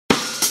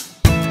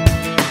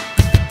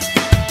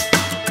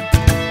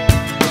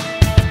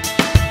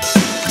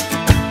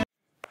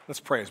Let's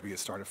pray as we get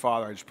started.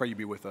 Father, I just pray you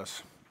be with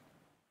us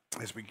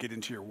as we get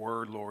into your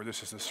word, Lord.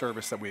 This is a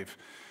service that we've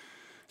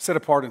set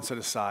apart and set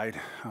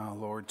aside,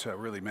 Lord, to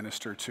really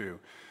minister to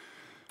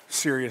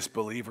serious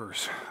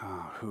believers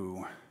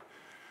who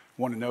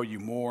want to know you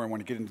more and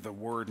want to get into the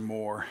word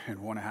more and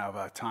want to have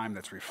a time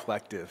that's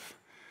reflective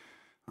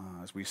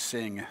as we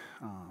sing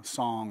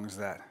songs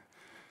that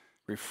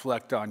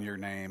reflect on your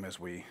name as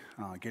we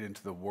get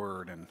into the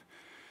word and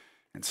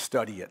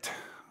study it.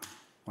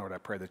 Lord, I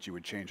pray that you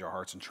would change our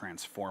hearts and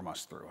transform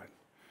us through it,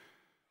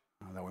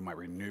 that we might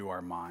renew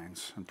our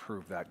minds and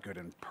prove that good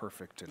and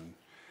perfect and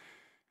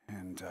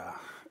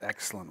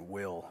excellent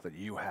will that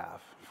you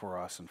have for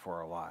us and for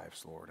our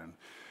lives, Lord, and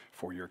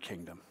for your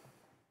kingdom.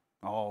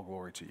 All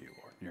glory to you,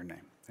 Lord, in your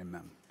name.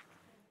 Amen.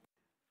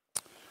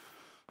 I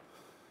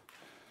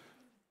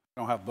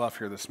don't have Buff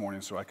here this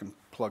morning, so I can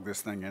plug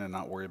this thing in and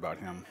not worry about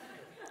him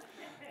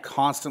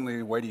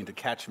constantly waiting to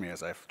catch me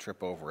as I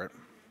trip over it.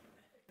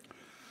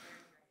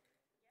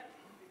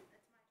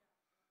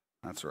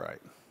 That's right.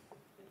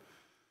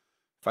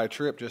 If I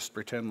trip, just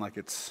pretend like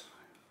it's,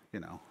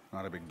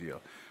 not a big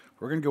deal.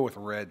 We're going to go with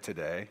red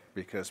today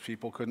because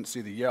people couldn't see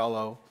the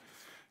yellow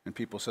and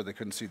people said they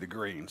couldn't see the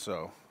green.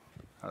 So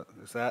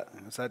is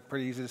that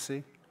pretty easy to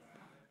see?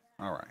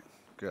 All right,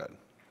 good.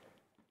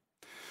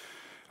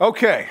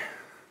 Okay.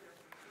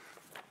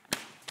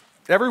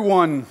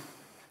 Everyone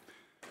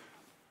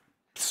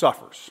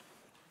suffers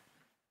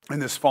in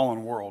this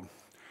fallen world.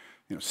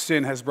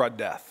 Sin has brought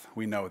death.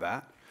 We know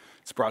that.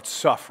 It's brought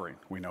suffering.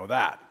 We know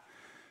that.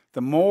 The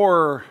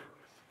more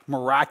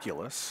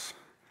miraculous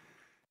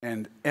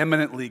and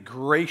eminently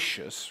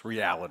gracious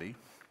reality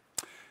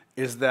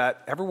is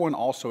that everyone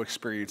also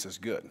experiences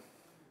good.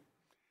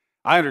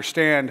 I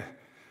understand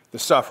the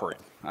suffering.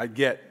 I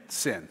get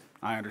sin.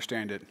 I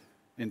understand it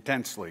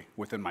intensely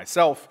within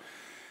myself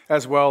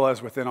as well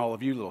as within all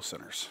of you little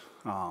sinners.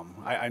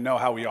 I know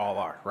how we all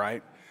are,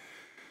 right?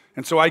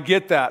 And so I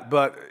get that,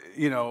 but,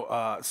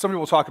 some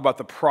people talk about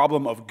the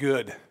problem of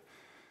good.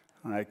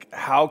 Like,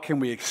 how can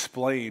we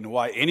explain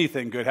why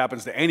anything good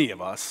happens to any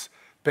of us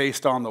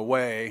based on the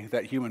way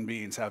that human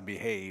beings have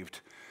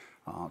behaved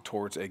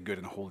towards a good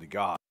and holy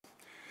God?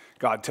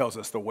 God tells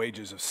us the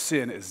wages of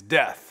sin is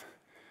death.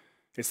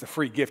 It's the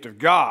free gift of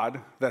God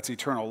that's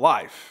eternal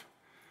life.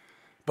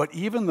 But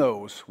even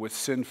those with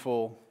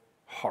sinful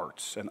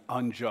hearts and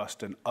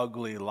unjust and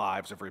ugly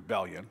lives of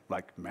rebellion,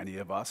 like many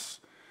of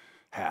us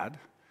had,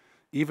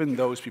 even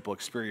those people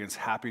experience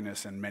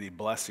happiness and many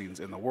blessings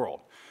in the world.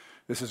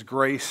 This is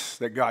grace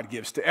that God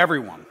gives to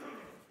everyone.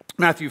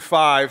 Matthew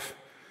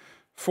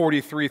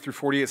 5:43 through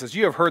 48 says,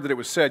 "You have heard that it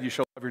was said, you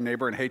shall love your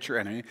neighbor and hate your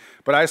enemy.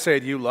 But I say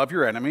to you, love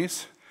your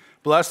enemies,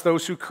 bless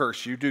those who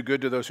curse you, do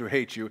good to those who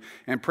hate you,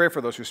 and pray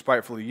for those who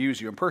spitefully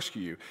use you and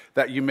persecute you,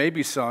 that you may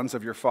be sons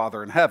of your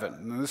Father in heaven."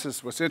 And this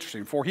is what's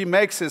interesting. "For he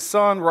makes his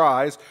sun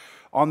rise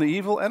on the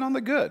evil and on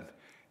the good,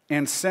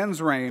 and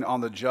sends rain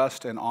on the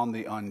just and on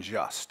the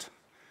unjust."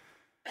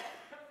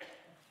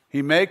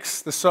 He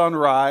makes the sun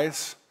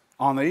rise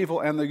on the evil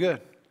and the good,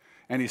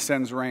 and he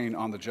sends rain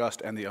on the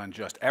just and the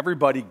unjust.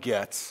 Everybody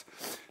gets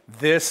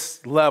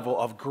this level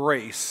of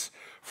grace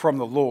from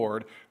the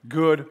Lord,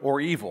 good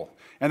or evil,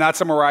 and that's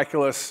a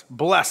miraculous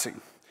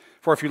blessing.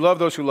 "For if you love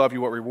those who love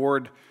you, what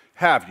reward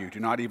have you? Do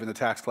not even the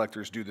tax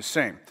collectors do the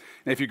same?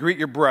 And if you greet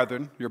your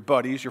brethren, your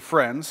buddies, your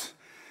friends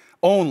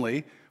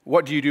only,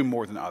 what do you do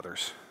more than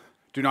others?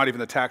 Do not even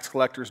the tax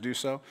collectors do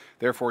so?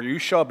 Therefore you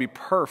shall be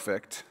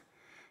perfect,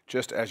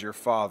 just as your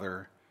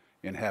Father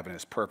in heaven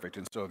is perfect."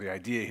 And so the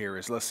idea here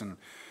is, listen,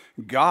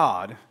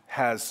 God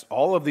has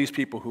all of these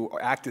people who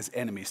act as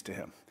enemies to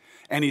him,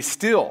 and he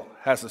still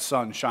has the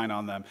sun shine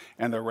on them,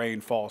 and the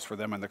rain falls for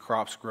them, and the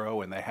crops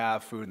grow, and they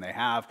have food, and they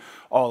have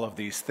all of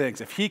these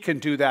things. If he can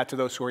do that to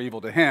those who are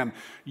evil to him,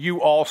 you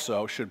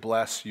also should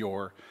bless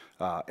your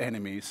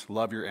enemies,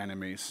 love your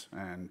enemies,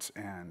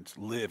 and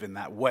live in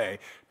that way,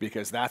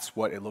 because that's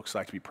what it looks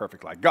like to be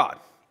perfect like God.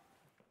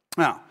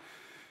 Now,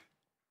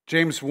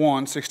 James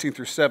 1:16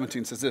 through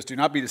 17 says this, "Do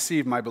not be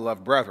deceived, my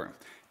beloved brethren.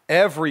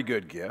 Every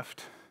good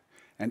gift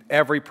and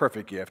every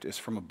perfect gift is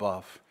from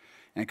above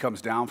and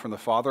comes down from the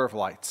Father of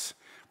lights,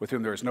 with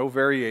whom there is no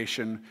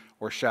variation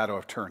or shadow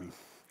of turning."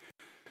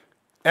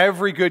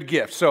 Every good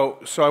gift. So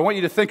I want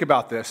you to think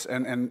about this,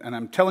 and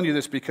I'm telling you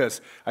this because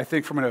I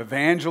think from an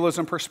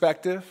evangelism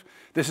perspective,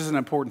 this is an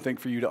important thing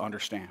for you to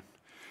understand.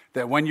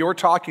 That when you're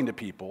talking to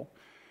people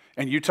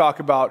and you talk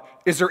about,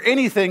 is there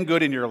anything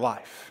good in your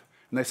life?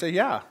 And they say,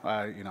 yeah,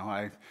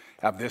 I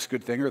have this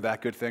good thing or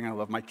that good thing. I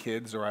love my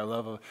kids, or I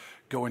love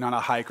going on a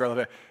hike, or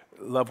I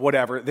love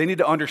whatever. They need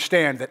to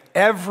understand that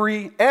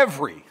every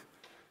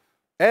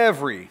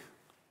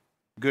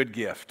good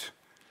gift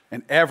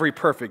and every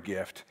perfect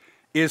gift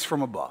is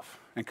from above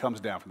and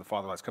comes down from the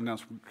Father of lights,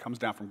 comes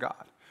down from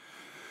God.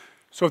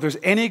 So if there's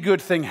any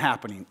good thing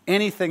happening,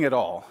 anything at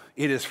all,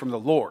 it is from the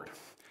Lord.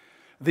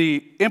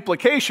 The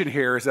implication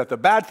here is that the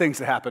bad things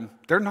that happen,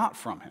 they're not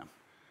from him.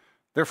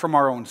 They're from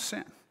our own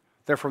sin.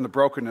 They're from the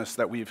brokenness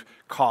that we've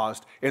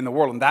caused in the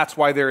world. And that's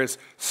why there is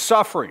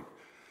suffering.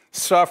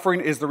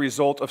 Suffering is the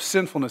result of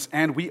sinfulness,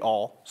 and we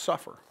all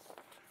suffer.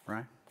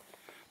 right?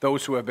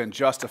 Those who have been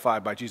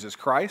justified by Jesus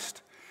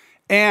Christ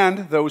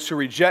and those who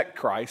reject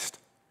Christ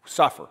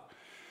suffer.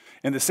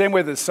 In the same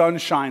way that the sun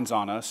shines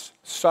on us,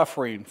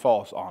 suffering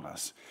falls on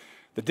us.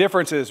 The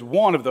difference is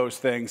one of those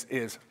things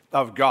is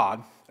of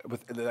God,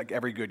 like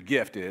every good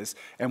gift is,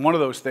 and one of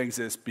those things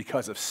is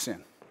because of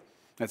sin.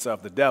 It's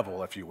of the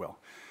devil, if you will.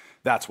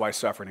 That's why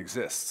suffering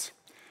exists.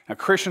 Now,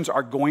 Christians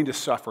are going to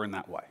suffer in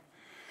that way.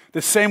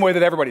 The same way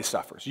that everybody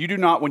suffers. You do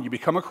not, when you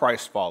become a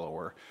Christ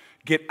follower,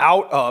 get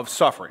out of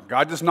suffering.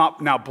 God does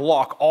not now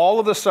block all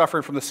of the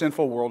suffering from the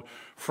sinful world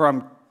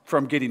from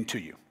getting to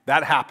you.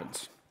 That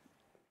happens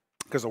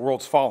because the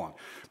world's fallen.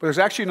 But there's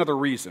actually another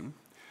reason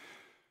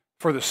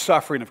for the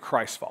suffering of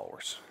Christ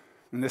followers.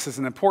 And this is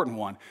an important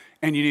one.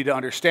 And you need to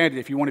understand it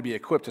if you want to be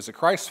equipped as a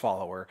Christ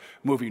follower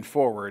moving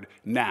forward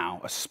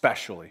now,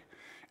 especially.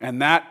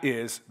 And that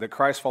is that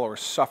Christ followers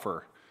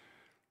suffer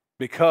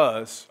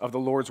because of the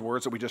Lord's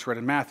words that we just read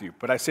in Matthew.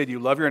 But I say to you,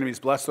 love your enemies,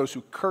 bless those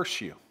who curse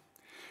you,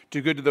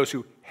 do good to those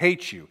who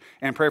hate you,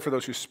 and pray for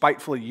those who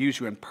spitefully use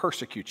you and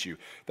persecute you,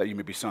 that you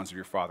may be sons of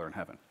your Father in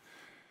heaven.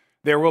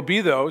 There will be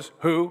those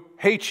who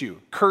hate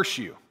you, curse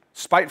you,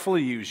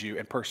 spitefully use you,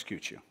 and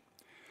persecute you.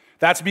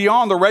 That's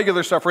beyond the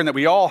regular suffering that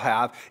we all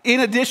have. In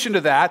addition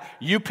to that,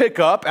 you pick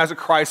up, as a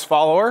Christ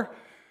follower,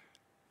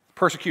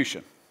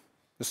 persecution,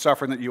 the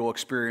suffering that you will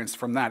experience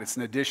from that. It's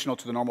an additional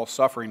to the normal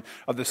suffering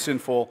of the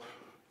sinful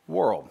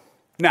world.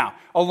 Now,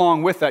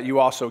 along with that, you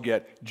also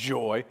get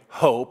joy,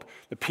 hope,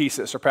 the peace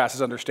that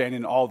surpasses understanding,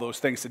 and all those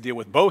things to deal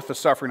with both the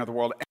suffering of the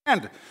world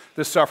and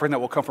the suffering that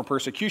will come from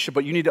persecution.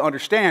 But you need to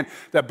understand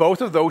that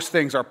both of those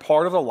things are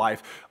part of the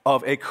life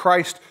of a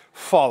Christ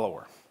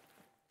follower.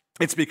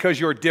 It's because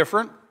you're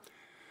different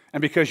and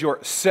because you're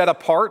set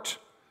apart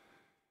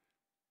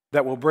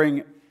that will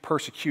bring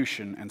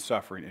persecution and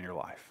suffering in your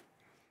life.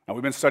 Now,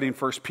 we've been studying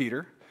 1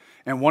 Peter,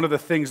 and one of the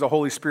things the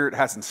Holy Spirit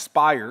has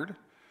inspired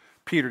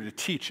Peter to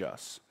teach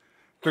us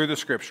through the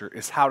Scripture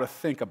is how to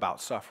think about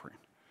suffering,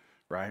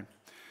 right?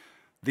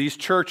 These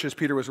churches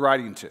Peter was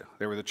writing to,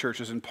 they were the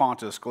churches in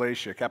Pontus,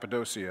 Galatia,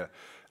 Cappadocia,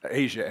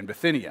 Asia, and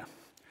Bithynia.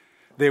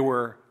 There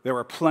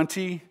were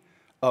plenty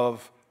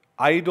of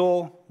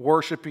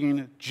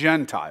idol-worshiping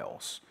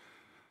Gentiles,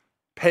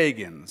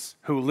 pagans,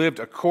 who lived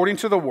according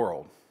to the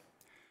world.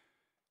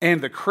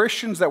 And the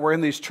Christians that were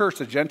in these churches,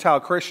 the Gentile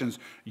Christians,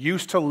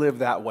 used to live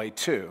that way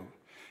too.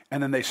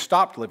 And then they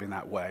stopped living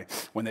that way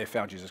when they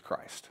found Jesus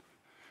Christ.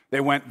 They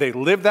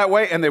lived that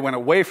way, and they went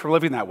away from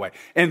living that way.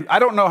 And I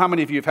don't know how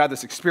many of you have had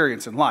this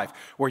experience in life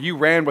where you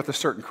ran with a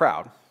certain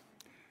crowd,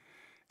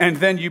 and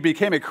then you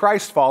became a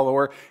Christ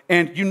follower,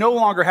 and you no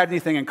longer had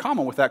anything in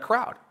common with that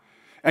crowd.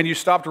 And you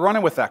stopped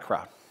running with that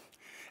crowd.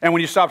 And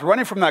when you stopped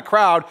running from that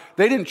crowd,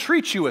 they didn't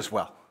treat you as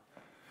well.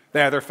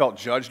 They either felt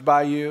judged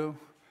by you,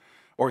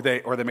 or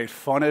they made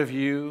fun of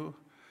you,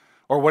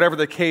 or whatever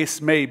the case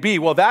may be.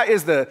 Well,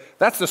 that's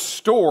the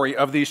story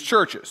of these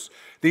churches.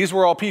 These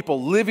were all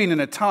people living in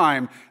a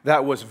time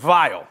that was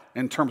vile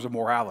in terms of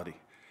morality.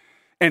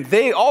 And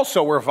they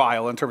also were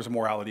vile in terms of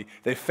morality.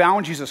 They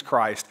found Jesus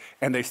Christ,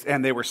 and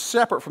they were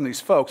separate from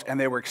these folks, and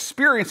they were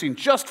experiencing,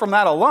 just from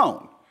that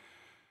alone,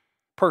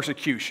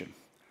 persecution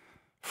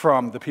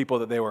from the people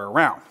that they were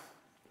around.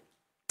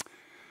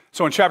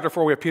 So in chapter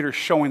 4, we have Peter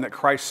showing that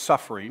Christ's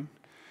suffering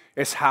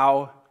is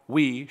how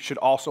we should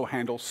also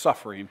handle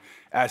suffering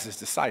as his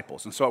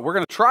disciples. And so we're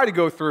going to try to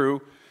go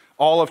through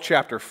all of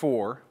chapter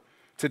 4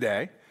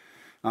 today,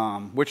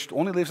 which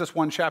only leaves us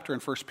one chapter in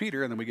 1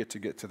 Peter, and then we get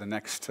to the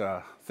next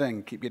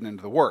thing, keep getting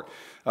into the Word.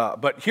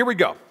 But here we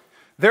go.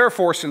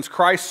 Therefore, since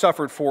Christ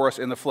suffered for us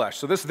in the flesh.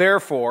 So this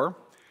therefore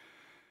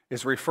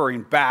is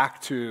referring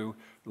back to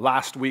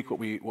last week, what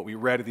we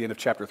read at the end of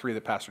chapter 3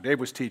 that Pastor Dave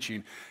was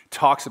teaching,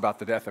 talks about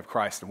the death of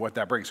Christ and what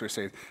that brings. So we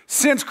say,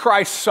 since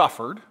Christ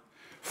suffered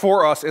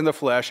for us in the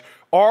flesh,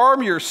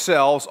 arm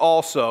yourselves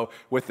also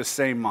with the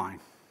same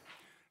mind.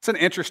 It's an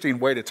interesting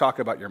way to talk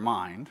about your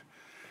mind.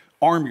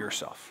 Arm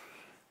yourself.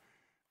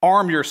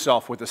 Arm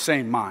yourself with the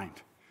same mind.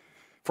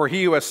 For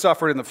he who has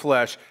suffered in the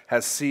flesh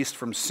has ceased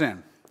from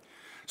sin.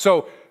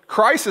 So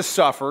Christ has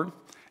suffered,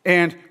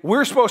 and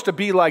we're supposed to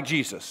be like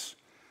Jesus.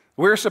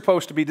 We're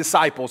supposed to be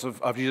disciples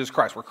of Jesus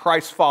Christ. We're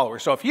Christ's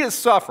followers. So if he has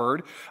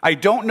suffered, I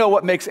don't know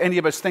what makes any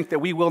of us think that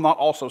we will not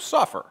also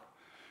suffer.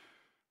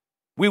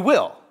 We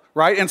will.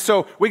 Right? And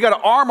so we got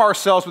to arm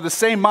ourselves with the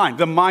same mind,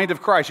 the mind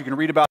of Christ. You can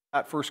read about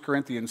that 1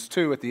 Corinthians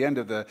 2 at the end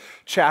of the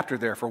chapter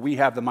there, for we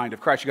have the mind of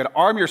Christ. You got to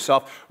arm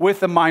yourself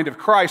with the mind of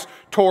Christ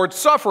towards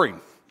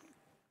suffering.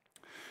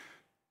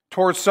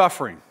 Towards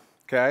suffering.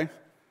 Okay?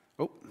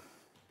 Oh.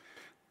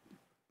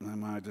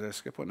 Did I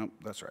skip one? No,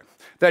 that's right.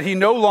 That he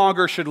no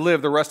longer should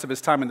live the rest of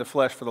his time in the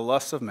flesh for the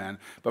lusts of men,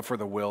 but for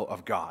the will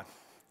of God.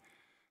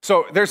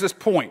 So there's this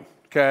point,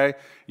 okay?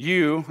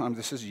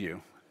 This is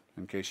you.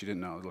 In case you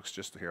didn't know, it looks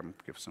just here. I'm going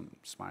to give some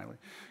smiley.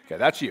 Okay,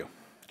 that's you.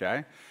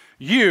 Okay?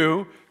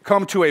 You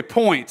come to a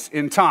point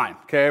in time.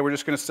 Okay? We're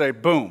just going to say,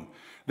 boom,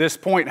 this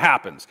point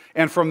happens.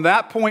 And from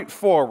that point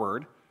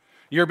forward,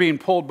 you're being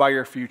pulled by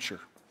your future.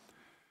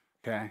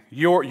 Okay?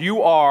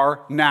 You are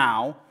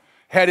now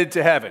headed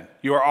to heaven.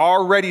 You are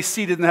already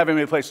seated in the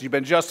heavenly places. You've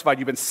been justified.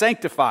 You've been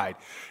sanctified.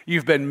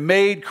 You've been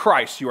made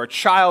Christ. You are a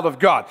child of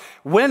God.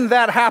 When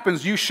that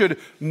happens, you should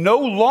no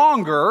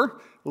longer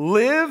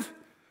live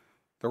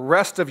the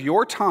rest of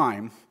your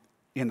time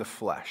in the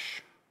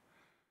flesh.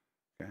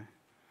 Okay?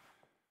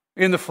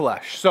 In the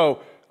flesh.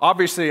 So,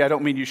 obviously, I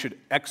don't mean you should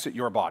exit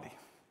your body,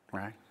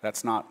 right?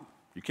 That's not,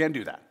 you can't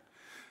do that.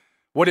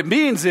 What it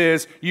means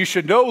is you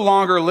should no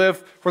longer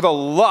live for the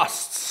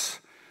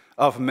lusts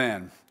of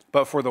men,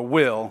 but for the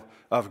will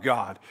of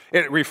God.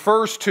 It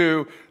refers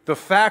to the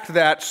fact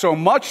that so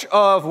much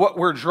of what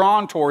we're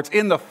drawn towards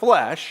in the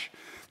flesh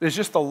is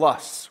just the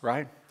lusts,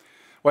 right?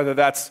 Whether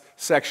that's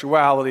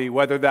sexuality,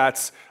 whether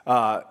that's,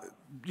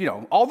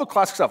 all the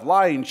classic stuff,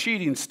 lying,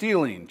 cheating,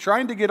 stealing,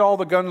 trying to get all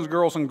the guns,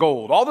 girls, and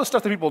gold, all the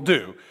stuff that people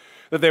do,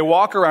 that they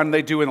walk around and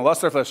they do in the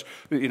lust of their flesh,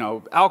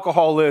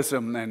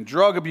 alcoholism and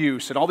drug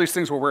abuse and all these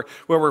things where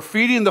we're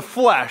feeding the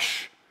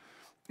flesh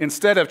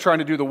instead of trying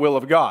to do the will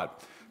of God.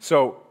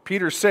 So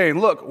Peter's saying,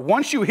 look,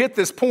 once you hit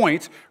this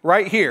point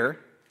right here,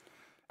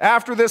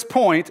 after this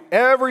point,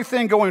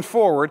 everything going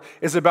forward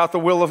is about the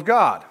will of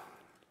God.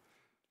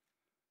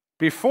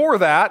 Before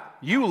that,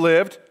 you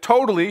lived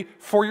totally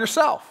for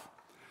yourself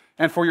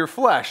and for your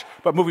flesh.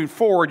 But moving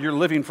forward, you're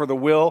living for the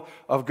will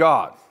of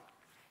God.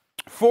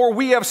 For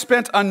we have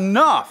spent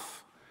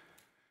enough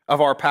of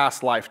our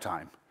past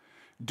lifetime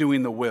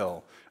doing the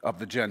will of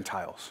the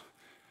Gentiles.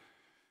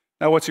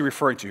 Now, what's he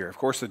referring to here? Of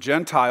course, the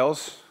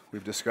Gentiles,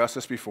 we've discussed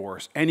this before,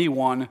 is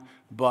anyone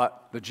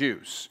but the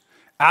Jews.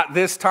 At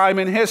this time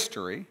in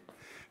history,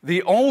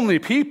 the only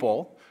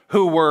people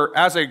who were,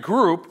 as a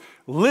group,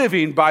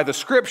 living by the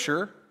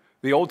Scripture,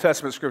 the Old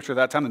Testament Scripture at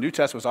that time, the New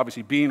Testament was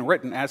obviously being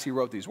written as he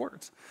wrote these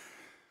words.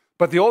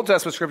 But the Old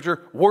Testament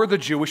Scripture were the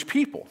Jewish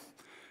people.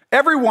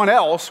 Everyone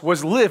else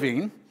was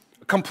living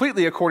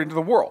completely according to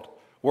the world,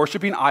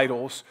 worshiping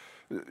idols,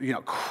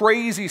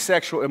 crazy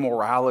sexual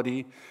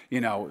immorality,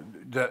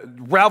 the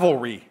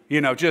revelry,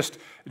 just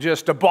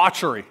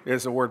debauchery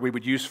is the word we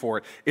would use for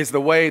it, is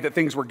the way that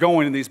things were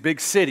going in these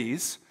big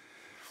cities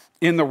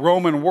in the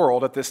Roman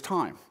world at this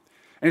time.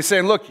 And he's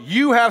saying, look,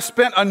 you have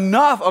spent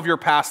enough of your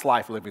past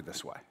life living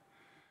this way.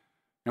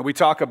 And we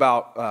talk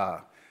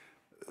about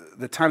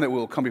the time that we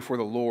will come before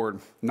the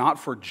Lord, not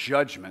for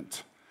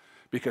judgment,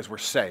 because we're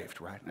saved,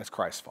 right, as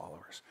Christ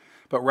followers,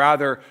 but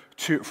rather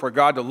for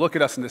God to look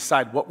at us and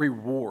decide what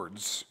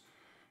rewards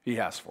he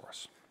has for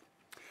us.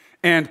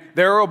 And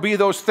there will be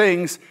those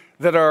things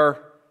that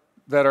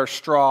are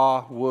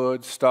straw,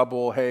 wood,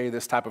 stubble, hay,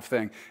 this type of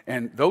thing.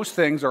 And those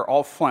things are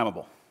all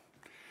flammable.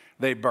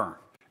 They burn.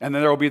 And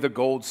then there will be the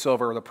gold,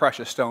 silver, the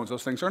precious stones.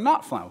 Those things are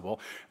not flammable.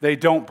 They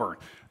don't burn.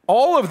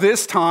 All of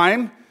this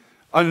time,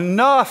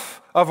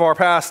 enough of our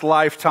past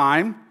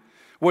lifetime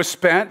was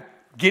spent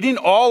getting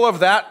all of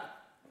that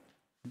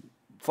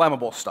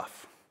flammable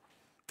stuff,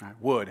 right?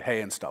 Wood,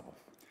 hay, and stubble.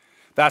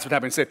 That's what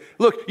happened. He said,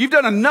 look, you've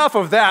done enough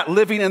of that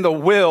living in the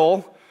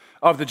will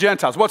of the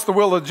Gentiles. What's the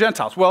will of the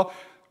Gentiles? Well,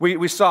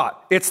 we saw it.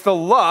 It's the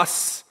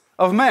lusts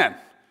of men.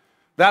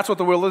 That's what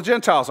the will of the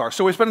Gentiles are.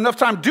 So we spent enough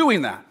time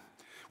doing that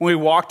when we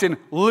walked in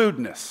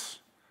lewdness.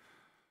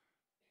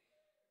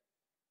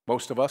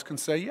 Most of us can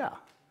say, yeah.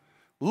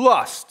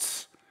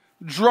 Lusts,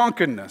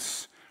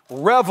 drunkenness,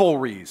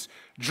 revelries,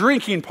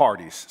 drinking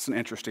parties. It's an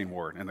interesting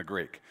word in the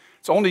Greek.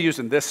 It's only used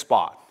in this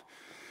spot,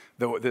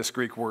 this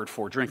Greek word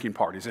for drinking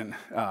parties. And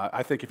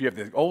I think if you have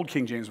the old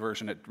King James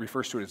Version, it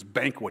refers to it as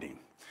banqueting,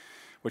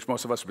 which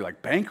most of us would be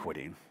like,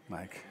 banqueting?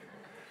 Like,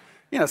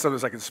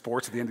 sometimes like in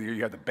sports at the end of the year,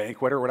 you have the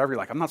banquet or whatever. You're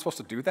like, I'm not supposed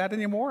to do that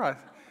anymore? How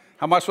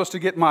am I supposed to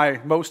get my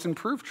most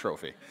improved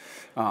trophy?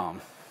 I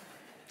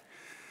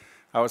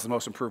was the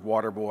most improved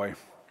water boy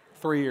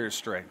 3 years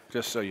straight,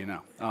 just so you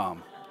know.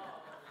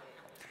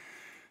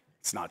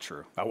 It's not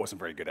true. I wasn't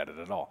very good at it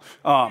at all.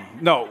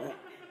 No.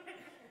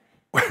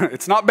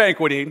 It's not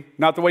banqueting,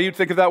 not the way you'd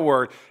think of that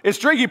word. It's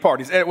drinking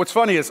parties. And what's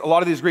funny is a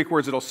lot of these Greek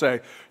words it'll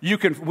say,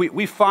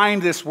 we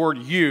find this word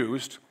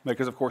used,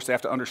 because of course they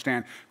have to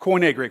understand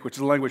Koine Greek, which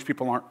is a language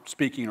people aren't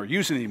speaking or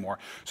using anymore.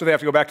 So they have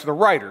to go back to the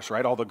writers,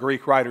 right? All the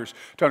Greek writers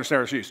to understand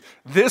how it's used.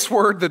 This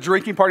word, the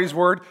drinking parties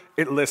word,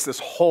 it lists this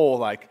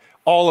whole,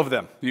 all of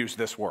them use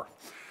this word.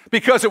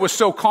 Because it was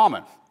so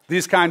common.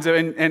 These kinds of,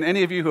 and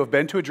any of you who have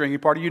been to a drinking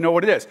party, you know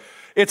what it is.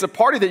 It's a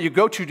party that you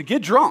go to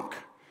get drunk,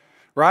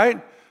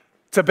 right?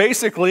 To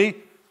basically,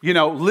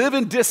 live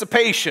in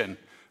dissipation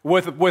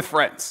with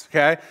friends,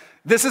 okay?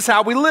 This is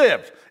how we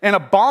lived. And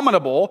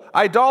abominable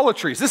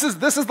idolatries. This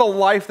is the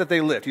life that they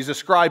lived. He's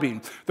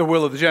describing the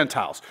will of the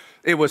Gentiles.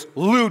 It was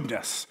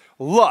lewdness,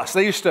 lust.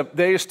 They used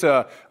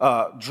to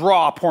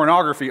draw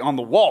pornography on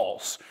the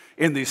walls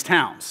in these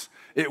towns.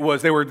 They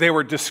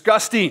were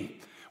disgusting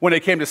when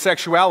it came to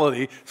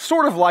sexuality,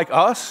 sort of like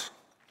us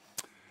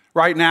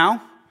right now,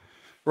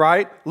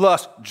 right?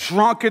 Lust,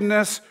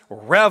 drunkenness,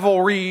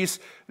 revelries.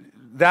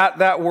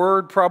 That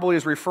word probably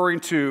is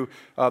referring to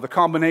the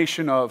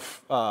combination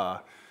of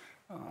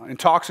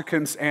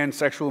intoxicants and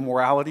sexual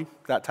immorality,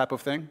 that type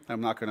of thing.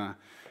 I'm not going to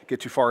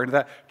get too far into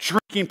that.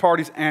 drinking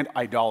parties and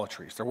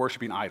idolatries. They're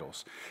worshiping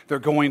idols. They're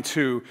going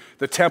to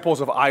the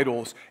temples of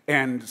idols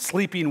and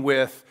sleeping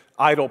with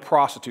idol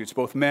prostitutes,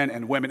 both men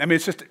and women. I mean,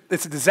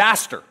 it's a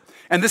disaster.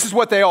 And this is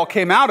what they all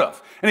came out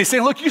of. And he's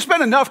saying, look, you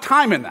spend enough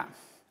time in that.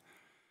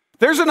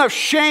 There's enough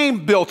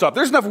shame built up.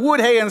 There's enough wood,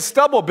 hay, and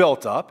stubble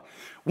built up.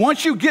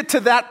 Once you get to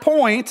that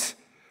point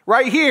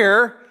right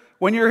here,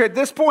 when you're at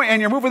this point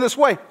and you're moving this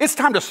way, it's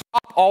time to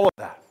stop all of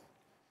that.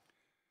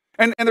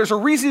 And there's a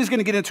reason he's going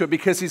to get into it,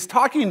 because he's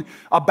talking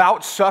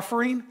about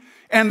suffering,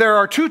 and there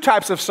are two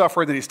types of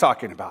suffering that he's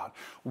talking about.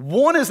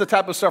 One is the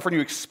type of suffering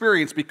you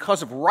experience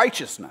because of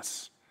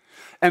righteousness,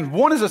 and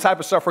one is the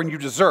type of suffering you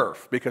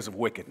deserve because of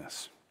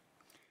wickedness.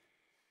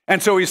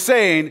 And so he's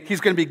saying,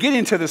 he's going to be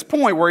getting to this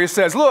point where he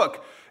says,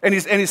 look, and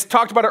he's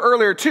talked about it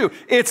earlier too,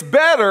 it's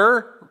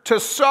better to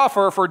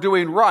suffer for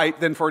doing right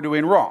than for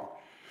doing wrong.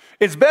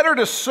 It's better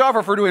to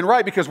suffer for doing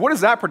right, because what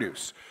does that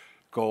produce?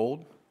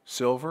 Gold,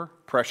 silver,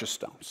 precious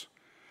stones.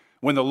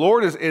 When the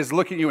Lord is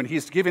looking at you and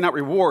he's giving out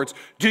rewards,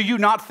 do you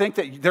not think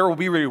that there will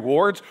be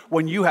rewards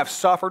when you have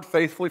suffered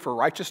faithfully for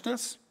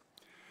righteousness?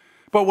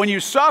 But when you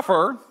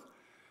suffer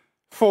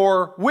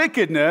for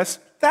wickedness,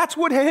 that's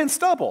wood, hay, and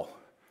stubble.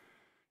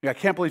 Yeah, I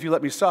can't believe you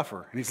let me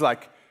suffer. And he's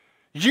like,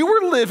 you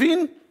were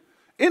living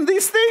in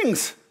these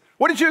things.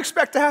 What did you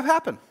expect to have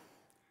happen?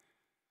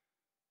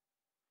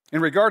 In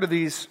regard to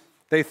these,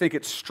 they think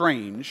it's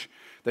strange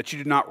that you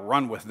did not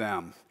run with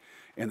them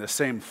in the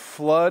same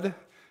flood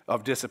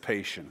of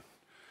dissipation,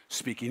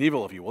 speaking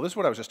evil of you. Well, this is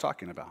what I was just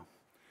talking about.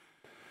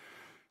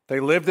 They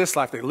lived this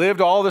life. They lived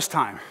all this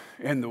time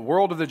in the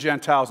world of the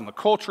Gentiles and the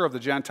culture of the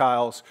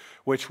Gentiles,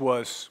 which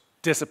was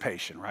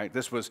dissipation, right?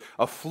 This was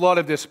a flood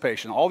of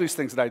dissipation, all these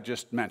things that I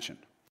just mentioned.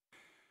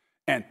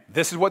 And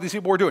this is what these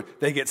people were doing.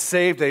 They get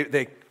saved,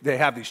 they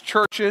have these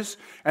churches,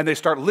 and they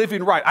start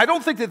living right. I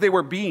don't think that they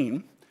were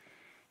being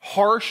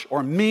harsh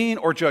or mean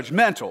or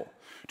judgmental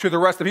to the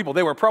rest of the people.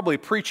 They were probably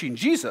preaching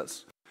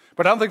Jesus,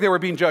 but I don't think they were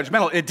being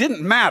judgmental. It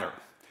didn't matter.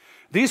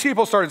 These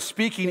people started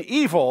speaking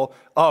evil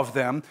of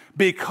them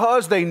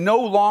because they no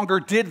longer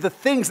did the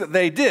things that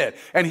they did.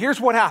 And here's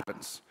what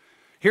happens.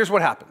 Here's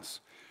what happens.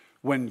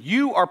 When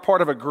you are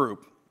part of a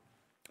group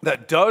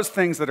that does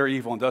things that are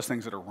evil and does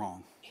things that are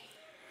wrong,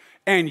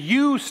 and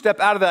you step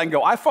out of that and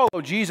go, I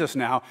follow Jesus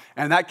now,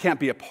 and that can't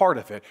be a part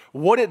of it,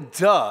 what it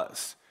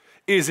does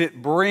is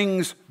it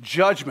brings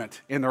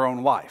judgment in their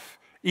own life.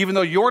 Even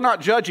though you're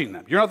not judging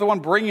them, you're not the one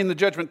bringing the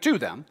judgment to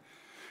them,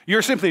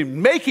 you're simply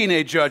making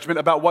a judgment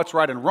about what's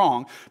right and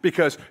wrong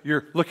because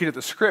you're looking at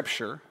the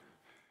scripture,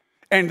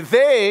 and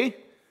they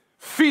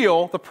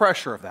feel the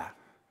pressure of that.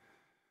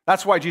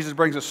 That's why Jesus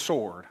brings a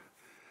sword.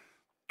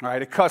 Right,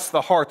 it cuts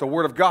the heart. The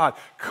word of God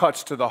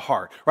cuts to the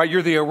heart. Right,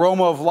 you're the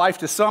aroma of life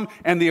to some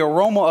and the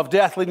aroma of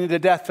death leading to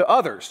death to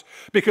others.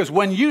 Because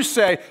when you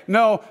say,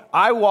 no,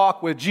 I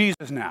walk with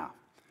Jesus now,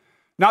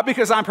 not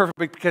because I'm perfect,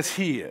 but because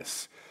he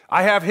is.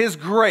 I have his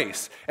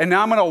grace, and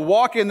now I'm going to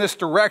walk in this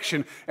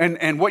direction.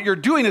 And what you're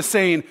doing is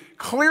saying,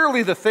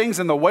 clearly the things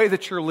and the way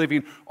that you're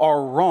living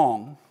are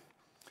wrong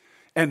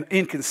and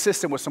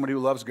inconsistent with somebody who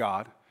loves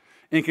God,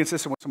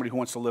 inconsistent with somebody who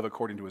wants to live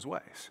according to his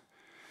ways.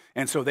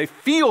 And so they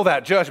feel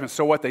that judgment,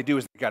 so what they do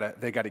is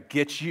they got to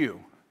get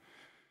you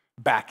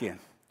back in.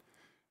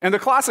 And the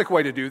classic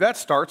way to do that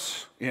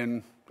starts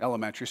in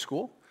elementary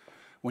school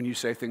when you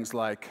say things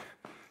like,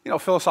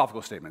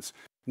 philosophical statements.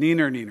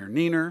 Neener,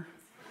 neener,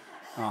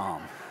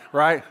 neener,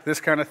 right? This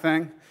kind of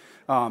thing.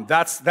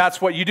 That's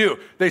what you do.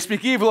 They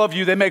speak evil of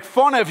you. They make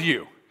fun of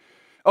you.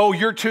 Oh,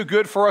 you're too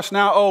good for us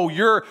now. Oh,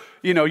 you're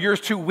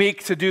too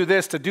weak to do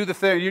this, to do the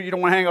thing. You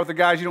don't want to hang out with the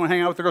guys. You don't want to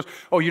hang out with the girls.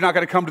 Oh, you're not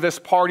going to come to this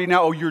party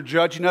now. Oh, you're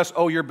judging us.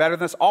 Oh, you're better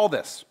than us. All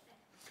this.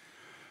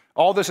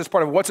 All this is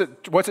part of what's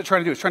it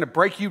trying to do? It's trying to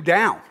break you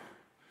down.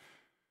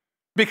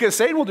 Because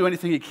Satan will do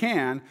anything he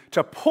can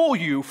to pull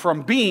you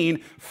from being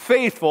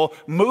faithful,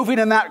 moving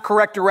in that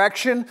correct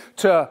direction,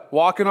 to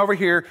walking over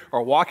here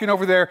or walking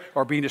over there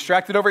or being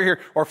distracted over here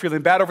or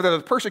feeling bad over there.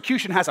 The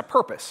persecution has a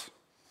purpose.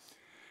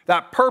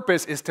 That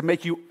purpose is to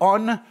make you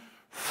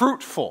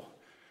unfruitful.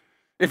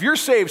 If you're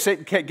saved,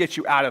 Satan can't get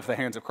you out of the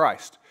hands of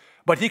Christ.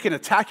 But he can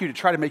attack you to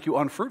try to make you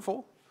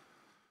unfruitful.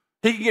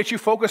 He can get you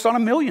focused on a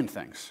million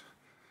things.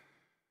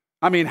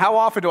 I mean, how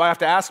often do I have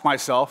to ask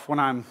myself when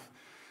I'm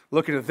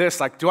looking at this,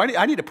 like,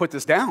 I need to put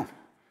this down?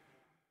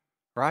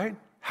 Right?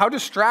 How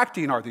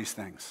distracting are these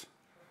things?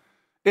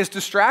 It's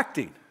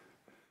distracting.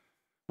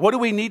 What do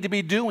we need to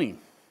be doing?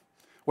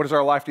 What does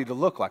our life need to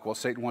look like? Well,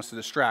 Satan wants to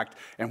distract,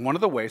 and one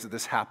of the ways that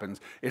this happens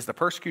is the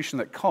persecution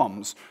that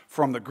comes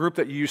from the group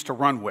that you used to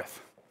run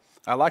with.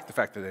 I like the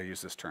fact that they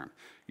use this term.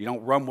 You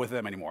don't run with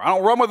them anymore. I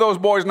don't run with those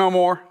boys no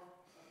more.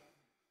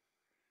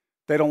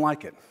 They don't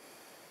like it.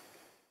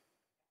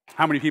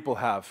 How many people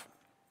have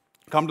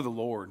come to the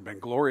Lord, been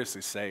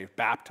gloriously saved,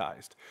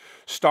 baptized,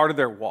 started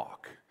their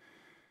walk,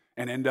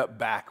 and end up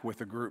back with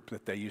the group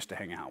that they used to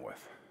hang out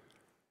with?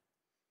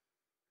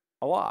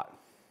 A lot.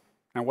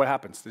 And what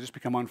happens? They just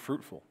become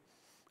unfruitful.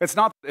 It's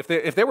not, if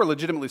they were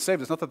legitimately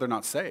saved, it's not that they're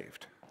not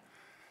saved.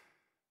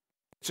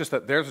 It's just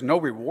that there's no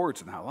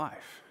rewards in that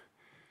life.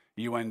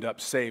 You end up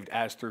saved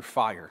as through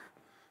fire,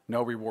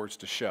 no rewards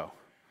to show,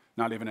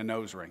 not even a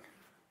nose ring,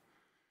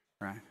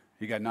 right?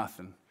 You got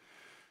nothing.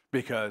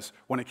 Because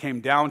when it came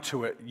down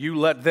to it, you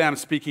let them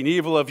speaking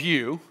evil of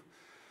you,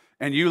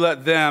 and you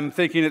let them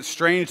thinking it's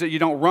strange that you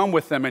don't run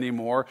with them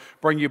anymore,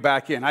 bring you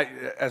back in.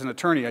 As an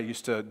attorney, I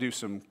used to do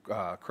some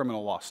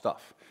criminal law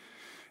stuff.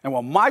 And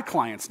well, my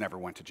clients never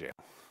went to jail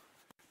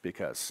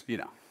because,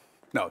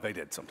 no, they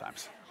did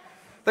sometimes.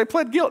 They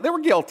pled guilty. They were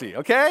guilty,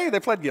 okay? They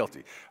pled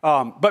guilty.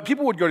 But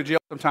people would go to jail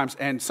sometimes,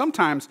 and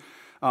sometimes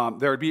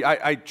there would be,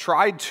 I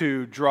tried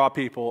to draw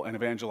people and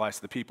evangelize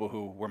to the people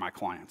who were my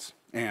clients.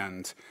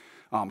 And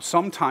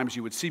sometimes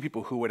you would see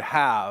people who would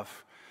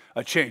have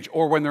a change,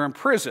 or when they're in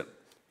prison.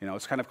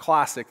 It's kind of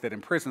classic that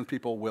in prison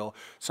people will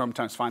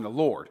sometimes find the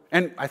Lord,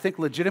 and I think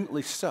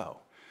legitimately so.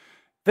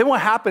 Then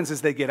what happens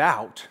is they get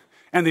out,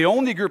 and the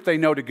only group they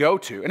know to go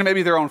to, and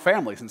maybe their own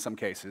families in some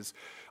cases,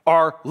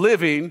 are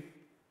living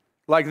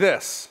like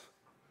this,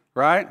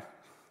 right?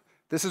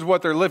 This is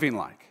what they're living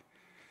like.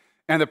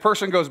 And the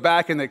person goes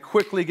back, and they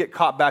quickly get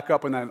caught back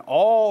up, and then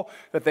all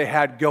that they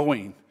had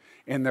going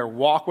in their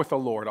walk with the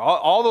Lord,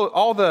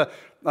 all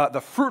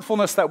the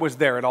fruitfulness that was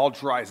there, it all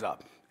dries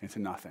up into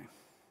nothing.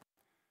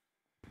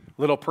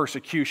 Little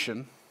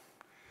persecution,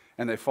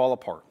 and they fall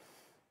apart.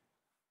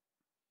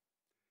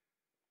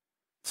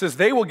 It says,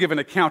 they will give an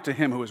account to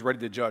him who is ready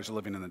to judge the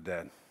living and the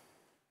dead.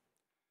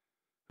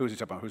 Who is he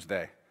talking about? Who's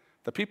they?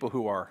 The people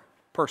who are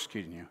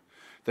persecuting you,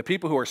 the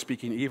people who are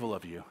speaking evil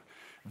of you.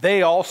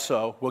 They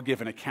also will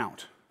give an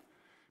account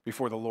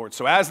before the Lord.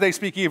 So as they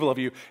speak evil of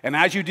you, and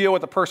as you deal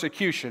with the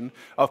persecution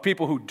of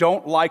people who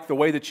don't like the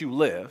way that you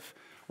live,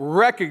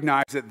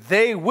 recognize that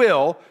they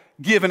will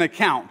give an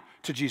account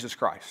to Jesus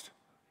Christ,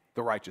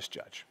 the righteous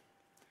judge.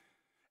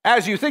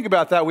 As you think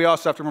about that, we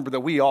also have to remember that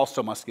we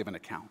also must give an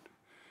account.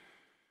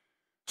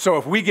 So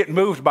if we get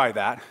moved by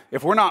that,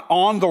 if we're not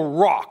on the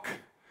rock,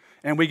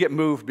 and we get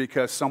moved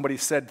because somebody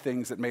said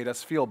things that made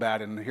us feel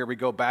bad, and here we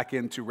go back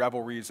into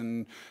revelries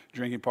and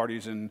drinking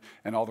parties and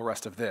all the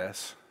rest of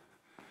this,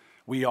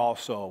 we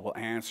also will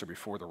answer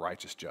before the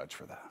righteous judge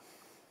for that.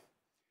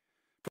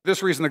 For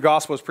this reason, the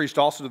gospel is preached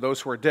also to those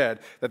who are dead,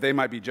 that they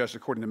might be judged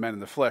according to men in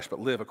the flesh,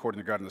 but live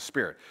according to God in the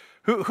Spirit.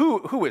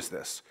 Who is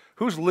this?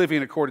 Who's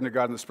living according to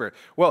God in the Spirit?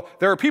 Well,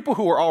 there are people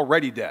who are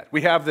already dead.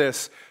 We have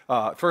this,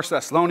 1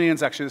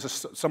 Thessalonians, actually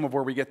this is some of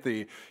where we get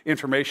the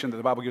information that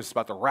the Bible gives us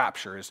about the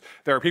rapture, is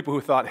there are people who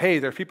thought, hey,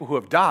 there are people who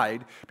have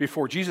died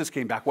before Jesus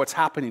came back. What's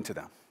happening to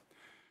them?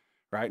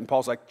 Right? And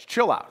Paul's like,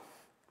 chill out.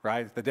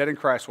 Right? The dead in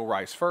Christ will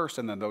rise first,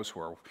 and then those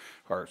who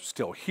are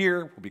still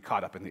here will be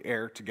caught up in the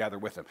air together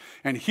with him.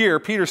 And here,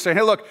 Peter's saying,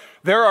 hey, look,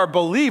 there are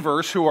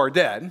believers who are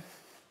dead,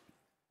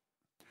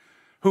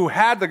 who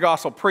had the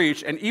gospel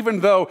preached, and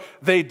even though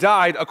they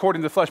died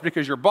according to the flesh,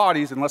 because your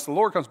bodies, unless the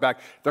Lord comes back,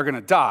 they're going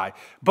to die.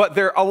 But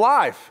they're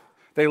alive.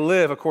 They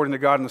live according to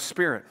God in the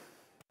Spirit.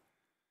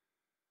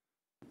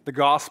 The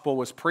gospel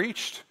was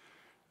preached,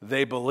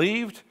 they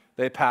believed,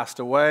 they passed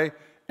away,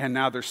 and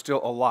now they're still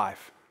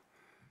alive.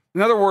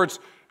 In other words,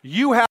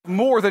 you have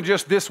more than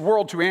just this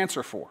world to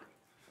answer for.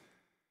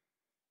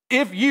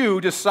 If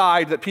you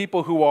decide that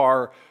people who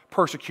are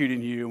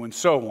persecuting you and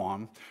so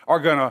on are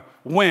going to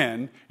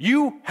win,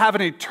 you have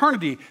an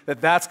eternity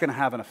that's going to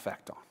have an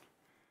effect on.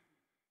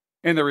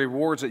 And the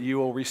rewards that you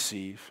will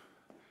receive,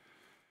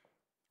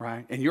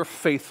 right? And your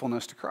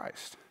faithfulness to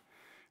Christ.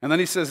 And then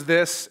he says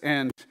this,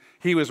 and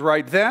he was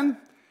right then,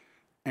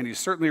 and he's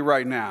certainly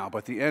right now,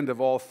 but the end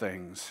of all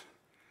things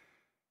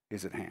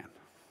is at hand.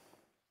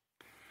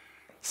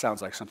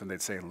 Sounds like something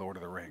they'd say in Lord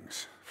of the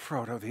Rings.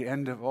 Frodo, the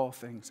end of all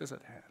things is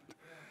at hand.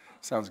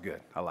 Sounds good.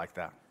 I like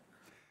that.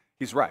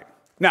 He's right.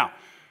 Now,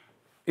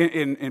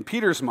 in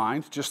Peter's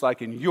mind, just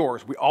like in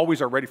yours, we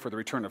always are ready for the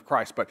return of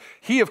Christ. But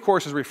he, of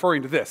course, is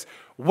referring to this.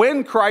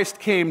 When Christ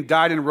came,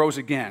 died, and rose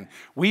again,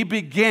 we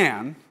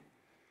began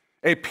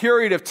a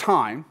period of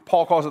time.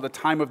 Paul calls it the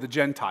time of the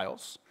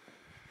Gentiles.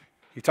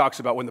 He talks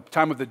about when the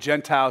time of the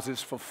Gentiles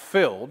is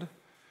fulfilled,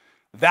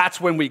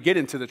 that's when we get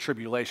into the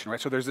tribulation,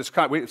 right? So there's this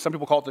some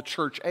people call it the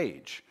church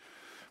age,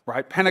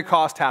 right?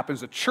 Pentecost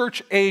happens, the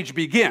church age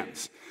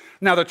begins.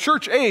 Now, the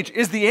church age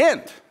is the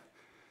end,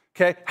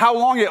 okay? How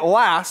long it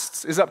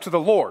lasts is up to the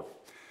Lord.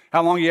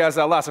 How long he has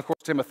that last, of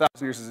course, to him 1,000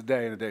 years is a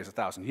day, and a day is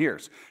 1,000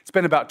 years. It's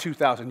been about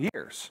 2,000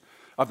 years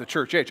of the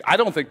church age. I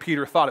don't think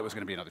Peter thought it was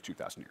going to be another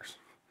 2,000 years.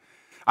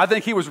 I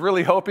think he was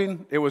really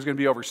hoping it was going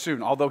to be over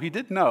soon, although he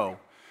did know,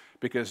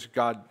 because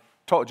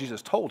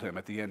Jesus told him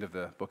at the end of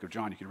the book of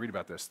John, you can read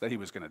about this, that he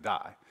was going to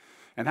die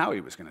and how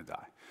he was going to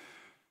die.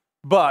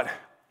 But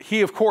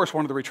he, of course,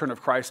 wanted the return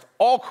of Christ.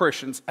 All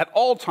Christians at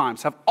all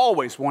times have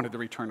always wanted the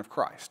return of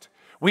Christ.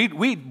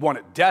 We want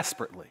it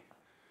desperately,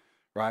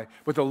 right?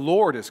 But the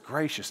Lord is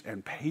gracious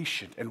and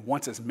patient and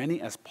wants as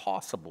many as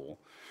possible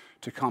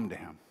to come to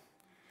him.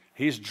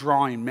 He's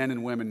drawing men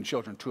and women and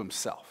children to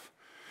himself,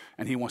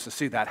 and he wants to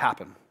see that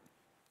happen.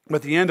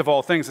 But the end of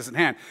all things is at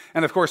hand.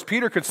 And of course,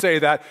 Peter could say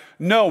that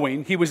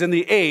knowing he was in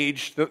the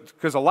age,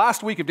 because the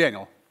last week of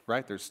Daniel,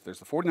 right, there's the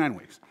 49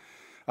 weeks.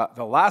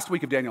 The last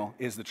week of Daniel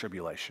is the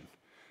tribulation.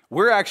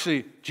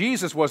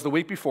 Jesus was the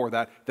week before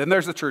that, then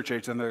there's the church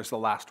age, then there's the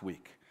last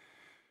week.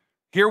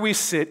 Here we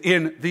sit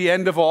in the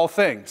end of all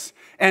things.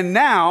 And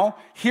now,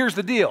 here's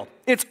the deal.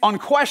 It's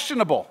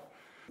unquestionable.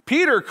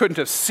 Peter couldn't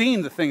have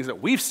seen the things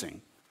that we've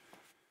seen.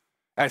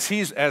 As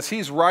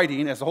he's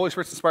writing, as the Holy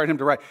Spirit inspired him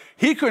to write,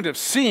 he couldn't have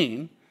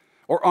seen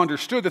or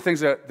understood the things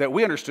that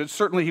we understood.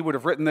 Certainly, he would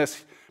have written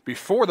this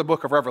before the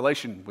book of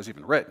Revelation was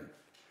even written.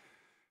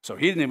 So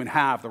he didn't even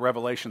have the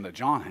revelation that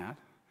John had.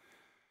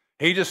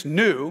 He just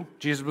knew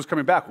Jesus was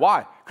coming back.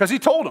 Why? Because he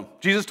told him.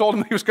 Jesus told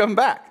him he was coming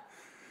back.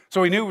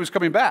 So he knew he was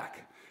coming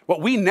back. What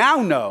we now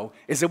know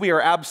is that we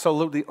are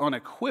absolutely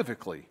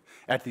unequivocally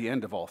at the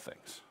end of all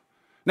things.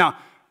 Now,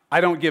 I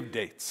don't give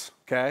dates,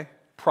 okay?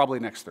 Probably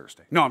next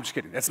Thursday. No, I'm just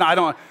kidding. It's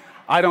not.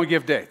 I don't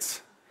give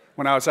dates.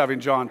 When I was having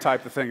John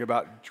type the thing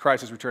about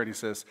Christ's return, he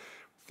says,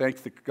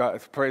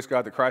 praise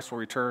God that Christ will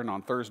return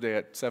on Thursday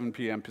at 7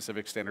 p.m.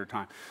 Pacific Standard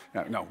Time.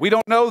 No, we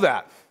don't know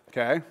that,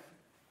 okay?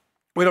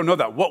 We don't know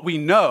that. What we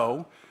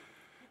know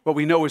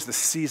is the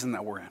season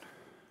that we're in.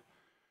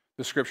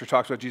 The scripture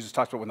Jesus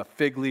talks about when the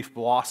fig leaf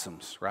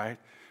blossoms, right?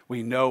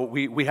 We know,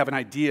 we have an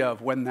idea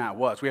of when that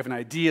was. We have an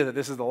idea that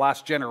this is the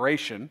last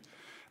generation.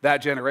 That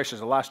generation is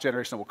the last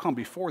generation that will come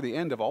before the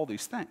end of all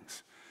these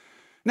things.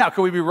 Now,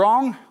 could we be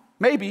wrong?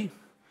 Maybe.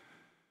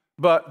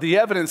 But the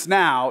evidence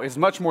now is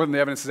much more than the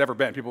evidence has ever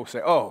been. People will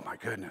say, oh my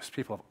goodness,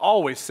 people have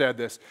always said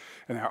this,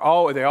 and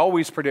they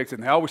always predicted,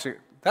 and they always say,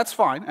 that's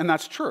fine, and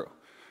that's true.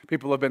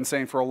 People have been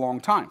saying for a long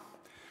time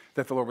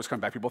that the Lord was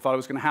coming back. People thought it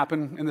was going to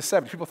happen in the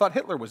 70s. People thought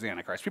Hitler was the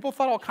Antichrist. People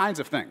thought all kinds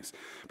of things.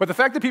 But the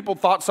fact that people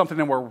thought something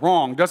and were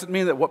wrong doesn't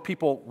mean that what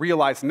people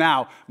realize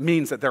now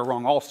means that they're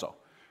wrong also.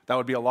 That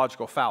would be a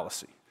logical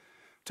fallacy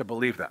to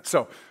believe that.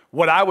 So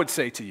what I would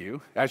say to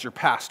you as your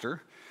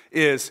pastor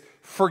is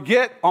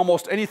forget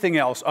almost anything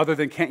else other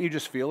than can't you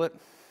just feel it?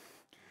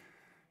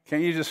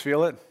 Can't you just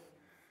feel it?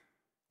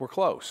 We're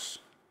close.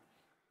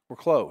 We're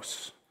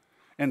close.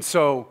 And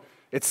so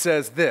it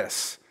says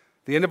this,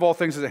 the end of all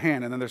things is at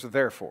hand, and then there's a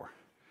therefore.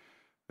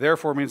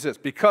 Therefore means this,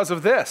 because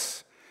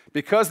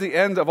the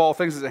end of all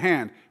things is at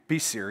hand, be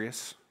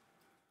serious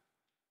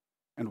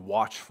and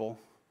watchful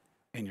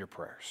in your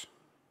prayers.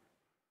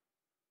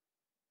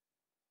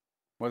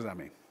 What does that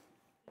mean?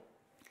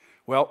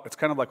 Well, it's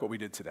kind of like what we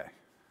did today,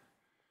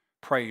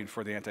 praying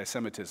for the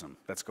anti-Semitism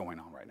that's going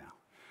on right now.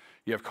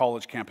 You have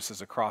college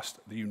campuses across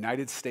the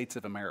United States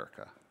of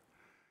America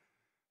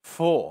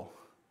full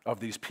of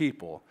these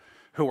people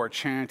who are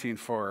chanting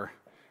for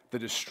the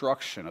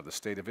destruction of the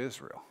state of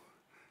Israel,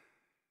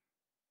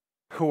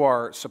 who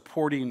are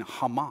supporting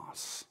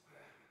Hamas.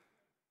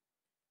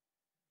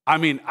 I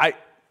mean, I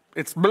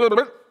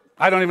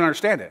don't even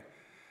understand it.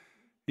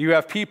 You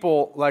have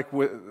people like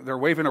they're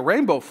waving a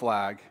rainbow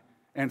flag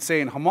and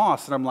saying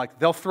Hamas, and I'm like,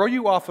 they'll throw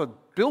you off a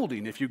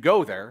building if you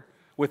go there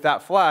with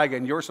that flag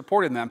and you're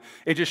supporting them.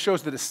 It just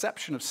shows the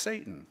deception of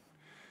Satan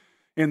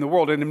in the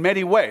world, and in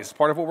many ways,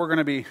 part of what we're going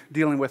to be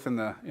dealing with in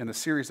the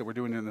series that we're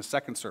doing in the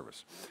second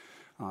service,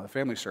 the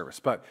family service.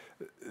 But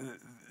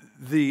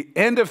the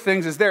end of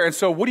things is there, and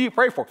so what do you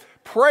pray for?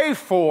 Pray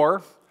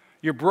for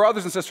your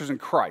brothers and sisters in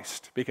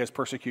Christ, because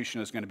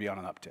persecution is going to be on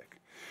an uptick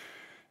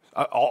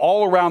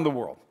all around the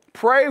world.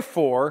 Pray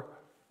for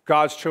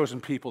God's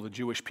chosen people, the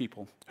Jewish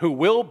people, who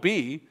will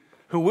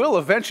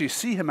eventually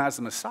see him as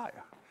the Messiah.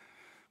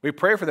 We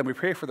pray for them. We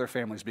pray for their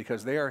families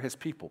because they are his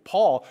people.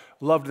 Paul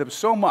loved them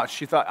so much,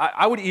 he thought,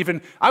 I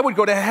would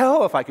go to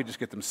hell if I could just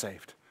get them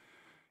saved,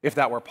 if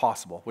that were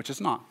possible, which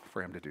is not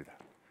for him to do that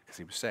because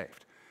he was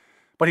saved.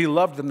 But he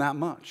loved them that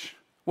much.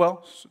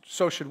 Well,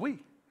 so should we.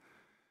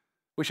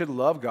 We should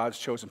love God's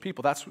chosen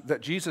people.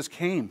 That Jesus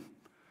came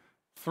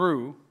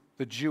through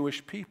the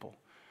Jewish people.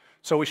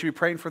 So we should be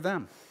praying for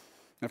them.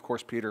 And of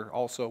course, Peter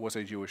also was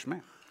a Jewish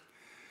man.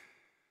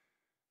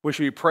 We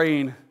should be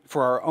praying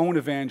for our own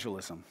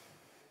evangelism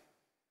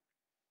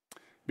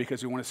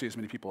because we want to see as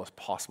many people as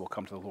possible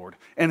come to the Lord.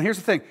 And here's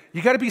the thing,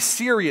 you got to be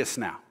serious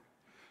now.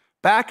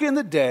 Back in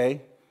the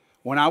day,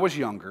 when I was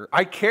younger,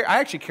 I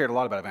actually cared a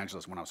lot about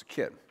evangelism when I was a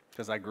kid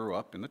because I grew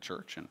up in the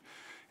church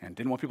and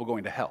didn't want people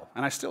going to hell.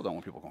 And I still don't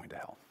want people going to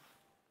hell.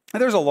 And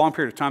there was a long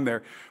period of time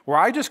there where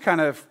I just kind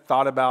of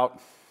thought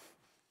about,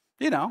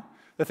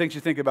 the things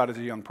you think about as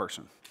a young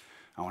person.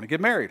 I want to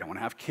get married. I want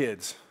to have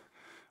kids.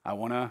 I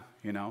want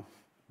to,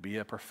 be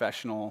a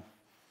professional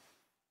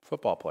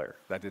football player.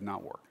 That did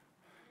not work.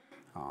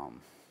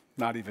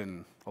 Not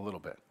even a little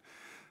bit.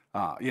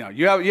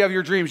 You have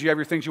your dreams, you have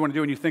your things you want to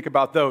do, and you think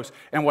about those.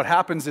 And what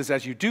happens is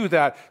as you do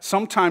that,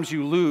 sometimes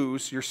you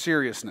lose your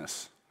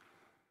seriousness.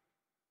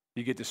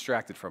 You get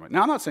distracted from it.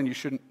 Now, I'm not saying you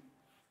shouldn't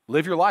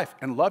live your life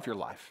and love your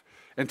life.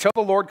 Until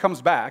the Lord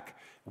comes back,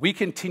 we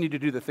continue to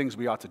do the things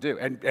we ought to do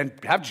and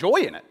have joy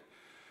in it.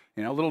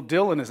 Little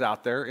Dylan is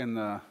out there in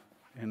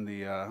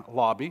the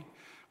lobby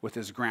with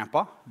his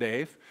grandpa,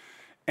 Dave,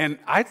 and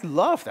I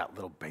love that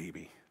little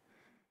baby.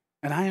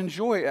 And I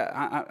enjoy it.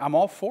 I'm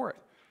all for it.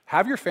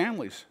 Have your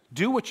families.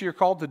 Do what you're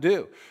called to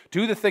do.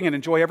 Do the thing and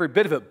enjoy every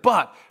bit of it.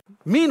 But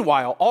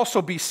meanwhile,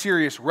 also be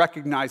serious,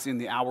 recognizing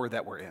the hour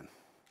that we're in.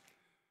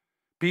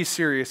 Be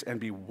serious and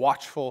be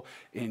watchful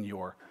in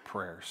your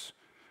prayers.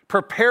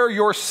 Prepare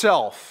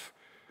yourself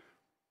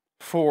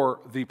for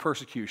the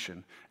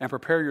persecution and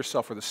prepare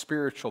yourself for the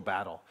spiritual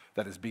battle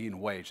that is being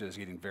waged, that is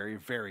getting very,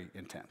 very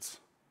intense.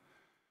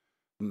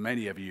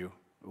 Many of you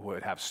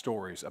would have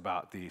stories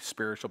about the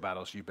spiritual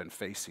battles you've been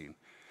facing,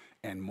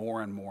 and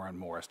more and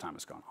more as time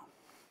has gone on.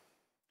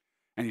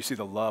 And you see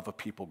the love of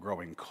people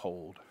growing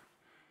cold.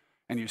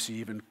 And you see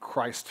even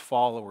Christ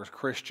followers,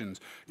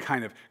 Christians,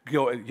 kind of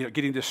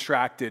getting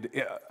distracted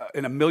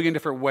in a million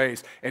different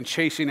ways and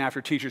chasing after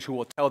teachers who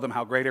will tell them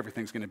how great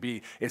everything's going to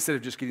be instead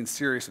of just getting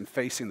serious and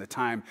facing the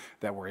time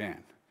that we're in.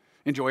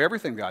 Enjoy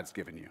everything God's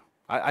given you.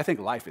 I think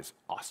life is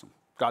awesome.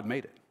 God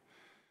made it.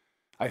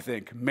 I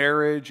think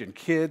marriage and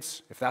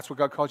kids, if that's what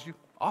God calls you,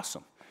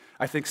 awesome.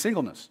 I think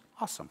singleness,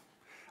 awesome.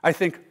 I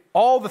think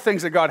all the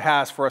things that God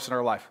has for us in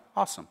our life,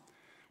 awesome.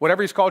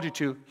 Whatever he's called you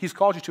to,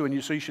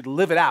 and so you should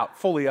live it out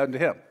fully unto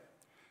him.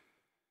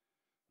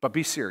 But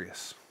be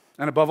serious.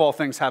 And above all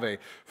things, have a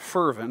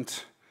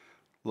fervent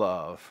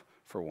love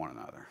for one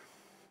another.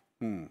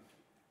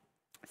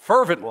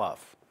 Fervent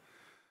love.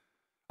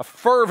 A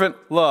fervent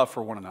love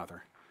for one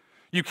another.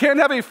 You can't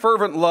have a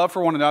fervent love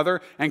for one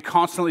another and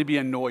constantly be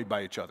annoyed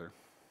by each other.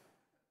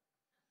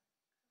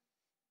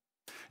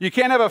 You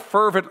can't have a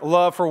fervent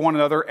love for one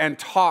another and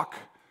talk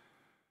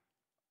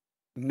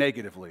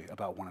negatively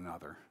about one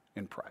another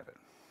in private.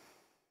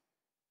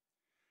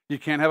 You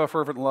can't have a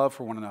fervent love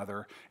for one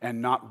another and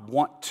not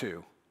want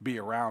to be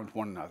around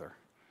one another,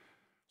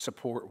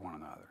 support one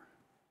another.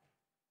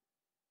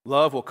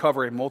 Love will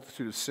cover a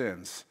multitude of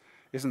sins.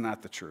 Isn't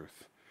that the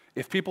truth?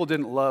 If people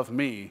didn't love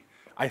me,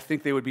 I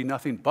think they would be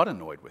nothing but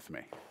annoyed with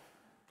me.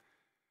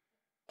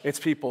 It's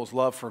people's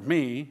love for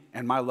me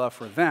and my love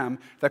for them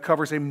that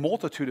covers a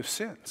multitude of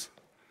sins.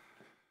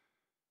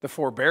 The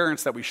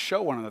forbearance that we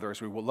show one another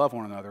as we will love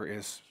one another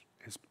is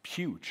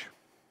huge.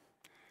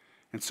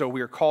 And so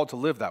we are called to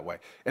live that way.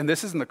 And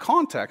this is in the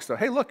context of,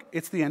 hey, look,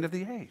 it's the end of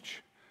the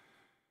age.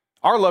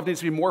 Our love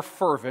needs to be more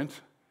fervent,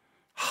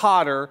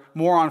 hotter,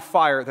 more on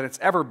fire than it's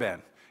ever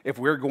been if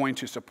we're going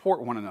to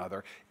support one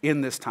another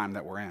in this time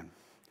that we're in.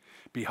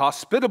 Be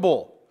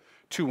hospitable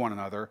to one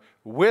another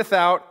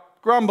without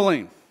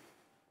grumbling.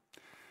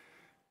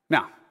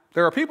 Now,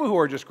 there are people who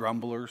are just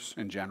grumblers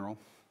in general.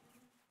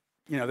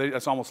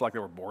 It's almost like they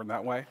were born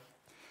that way.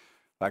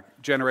 Like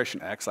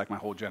Generation X, like my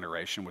whole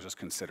generation was just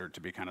considered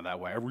to be kind of that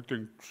way.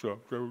 Everything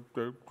sucks,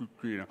 But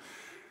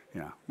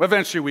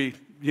eventually we,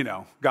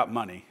 got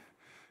money,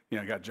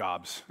 got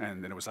jobs,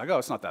 and then it was like, oh,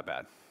 it's not that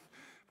bad.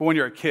 But when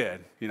you're a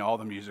kid, all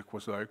the music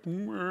was like,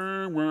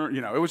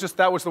 it was just,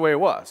 that was the way it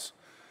was.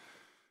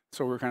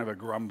 So we were kind of a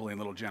grumbling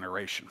little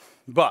generation.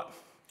 But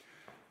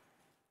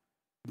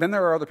then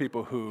there are other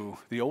people who,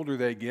 the older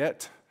they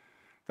get,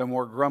 the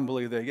more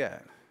grumbly they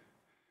get.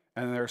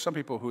 And there are some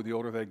people who, the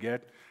older they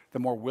get, the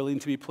more willing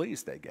to be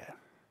pleased they get.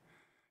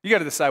 You got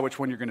to decide which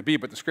one you're going to be,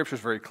 but the scripture is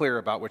very clear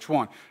about which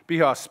one. Be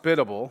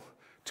hospitable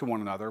to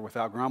one another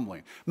without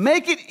grumbling.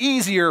 Make it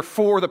easier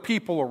for the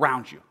people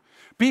around you.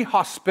 Be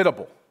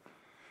hospitable.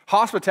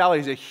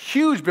 Hospitality is a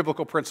huge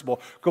biblical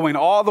principle going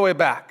all the way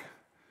back.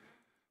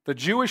 The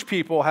Jewish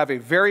people have a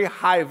very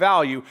high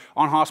value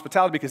on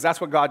hospitality because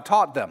that's what God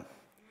taught them.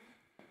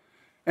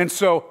 And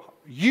so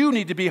you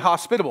need to be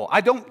hospitable.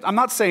 I'm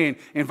not saying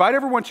invite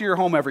everyone to your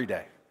home every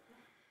day.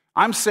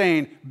 I'm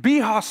saying be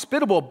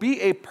hospitable. Be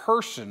a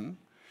person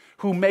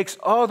who makes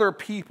other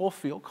people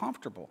feel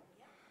comfortable.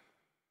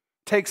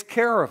 Takes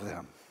care of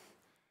them.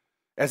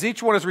 As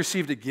each one has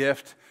received a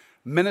gift,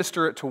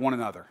 minister it to one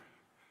another.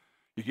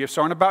 Your gifts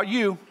aren't about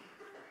you.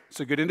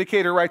 It's a good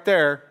indicator right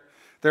there.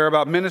 They're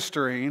about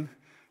ministering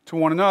to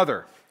one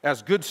another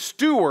as good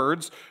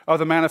stewards of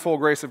the manifold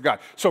grace of God.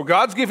 So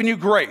God's given you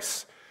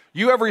grace.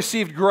 You have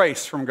received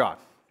grace from God.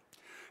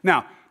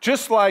 Now,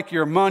 just like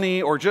your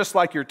money or just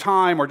like your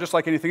time or just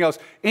like anything else,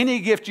 any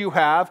gift you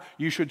have,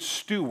 you should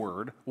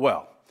steward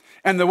well.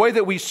 And the way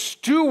that we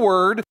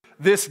steward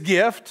this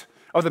gift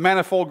of the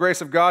manifold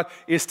grace of God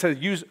is to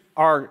use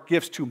our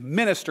gifts to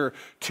minister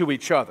to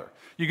each other.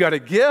 You got a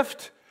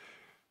gift,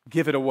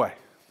 give it away.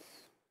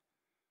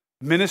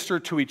 Minister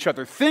to each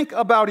other. Think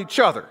about each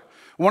other.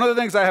 One of the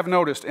things I have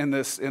noticed in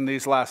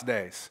these last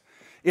days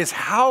is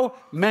how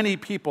many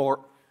people are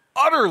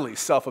utterly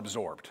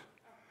self-absorbed.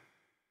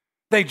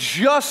 They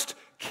just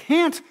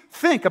can't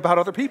think about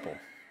other people.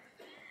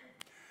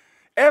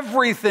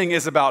 Everything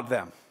is about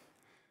them.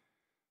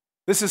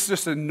 This is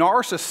just a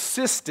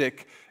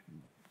narcissistic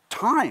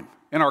time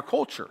in our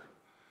culture.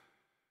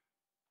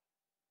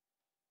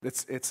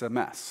 It's a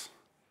mess.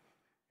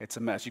 It's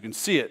a mess. You can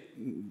see it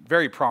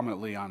very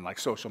prominently on like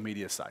social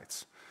media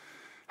sites.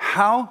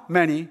 How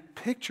many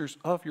pictures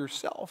of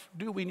yourself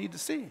do we need to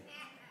see?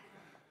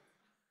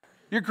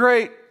 You're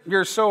great.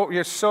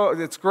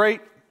 It's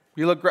great.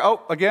 You look great.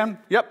 Oh, again,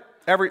 yep.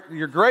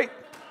 You're great.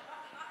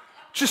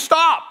 Just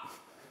stop.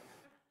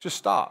 Just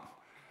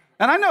stop.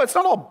 And I know it's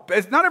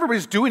not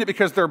everybody's doing it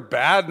because they're a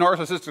bad,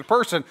 narcissistic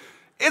person.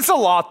 It's a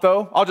lot,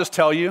 though. I'll just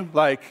tell you.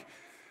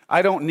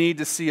 I don't need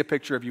to see a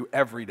picture of you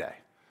every day.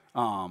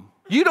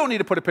 You don't need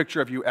to put a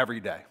picture of you every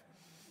day.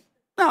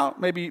 Now,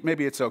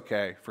 maybe it's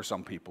okay for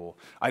some people.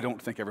 I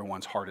don't think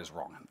everyone's heart is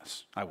wrong in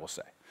this, I will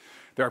say.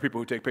 There are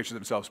people who take pictures of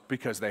themselves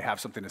because they have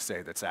something to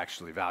say that's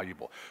actually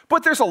valuable.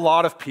 But there's a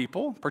lot of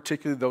people,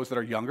 particularly those that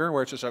are younger,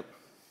 where it's just like,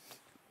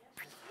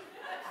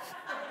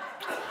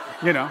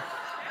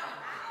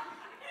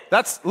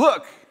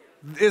 look,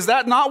 is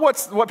that not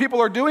what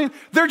people are doing?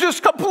 They're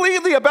just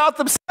completely about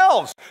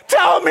themselves.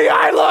 Tell me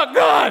I look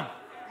good.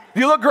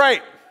 You look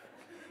great.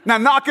 Now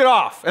knock it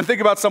off and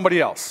think about somebody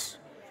else.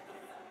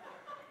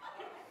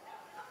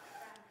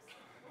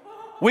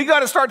 We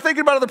got to start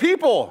thinking about other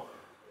people.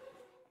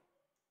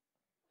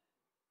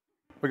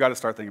 We got to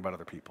start thinking about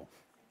other people.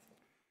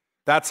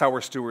 That's how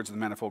we're stewards of the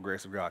manifold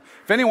grace of God.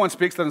 If anyone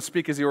speaks, let him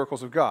speak as the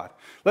oracles of God.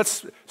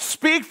 Let's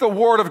speak the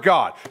word of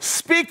God.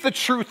 Speak the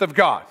truth of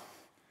God.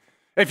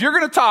 If you're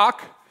going to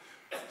talk,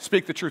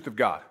 speak the truth of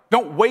God.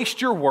 Don't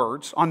waste your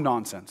words on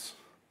nonsense.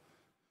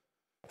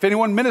 If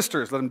anyone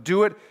ministers, let him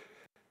do it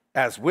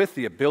as with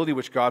the ability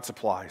which God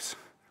supplies.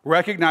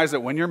 Recognize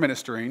that when you're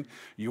ministering,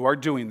 you are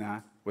doing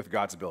that with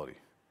God's ability.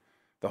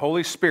 The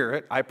Holy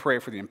Spirit, I pray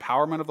for the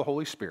empowerment of the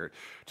Holy Spirit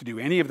to do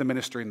any of the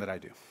ministering that I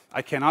do.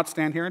 I cannot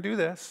stand here and do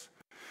this.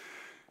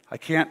 I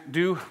can't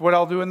do what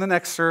I'll do in the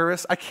next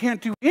service. I can't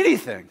do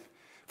anything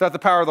without the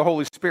power of the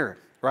Holy Spirit,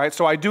 right?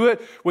 So I do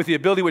it with the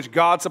ability which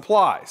God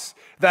supplies,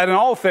 that in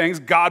all things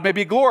God may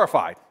be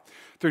glorified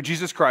through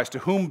Jesus Christ, to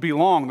whom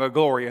belong the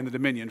glory and the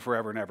dominion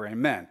forever and ever.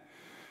 Amen.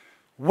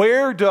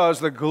 Where does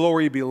the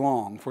glory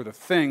belong for the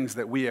things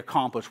that we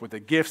accomplish with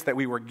the gifts that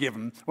we were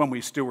given when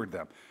we steward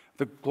them?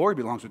 The glory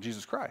belongs to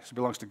Jesus Christ. It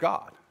belongs to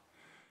God.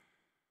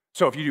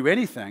 So if you do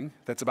anything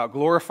that's about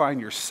glorifying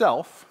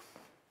yourself,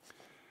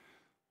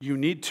 you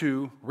need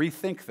to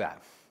rethink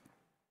that.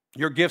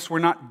 Your gifts were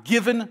not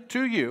given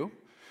to you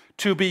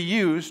to be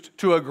used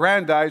to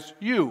aggrandize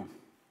you.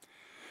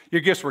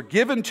 Your gifts were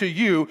given to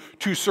you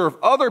to serve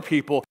other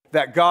people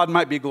that God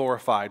might be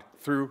glorified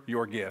through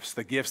your gifts,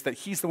 the gifts that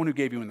He's the one who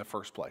gave you in the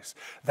first place.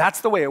 That's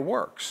the way it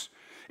works.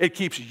 It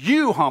keeps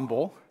you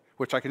humble,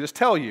 which I can just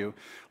tell you,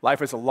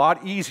 life is a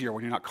lot easier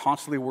when you're not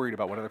constantly worried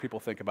about what other people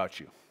think about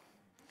you.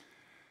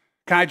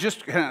 Let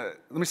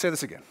me say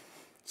this again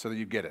so that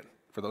you get it,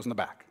 for those in the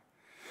back.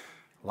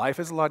 Life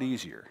is a lot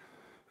easier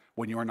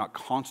when you are not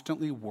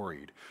constantly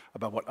worried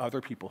about what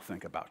other people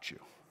think about you.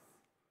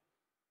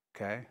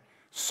 Okay?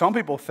 Some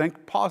people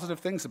think positive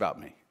things about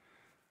me.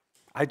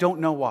 I don't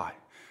know why.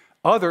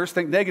 Others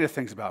think negative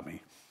things about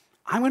me.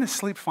 I'm going to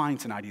sleep fine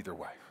tonight either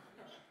way.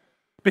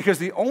 Because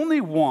the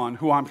only one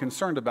who I'm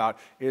concerned about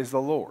is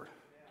the Lord.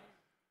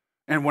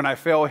 And when I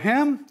fail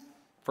Him,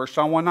 1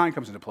 John 1:9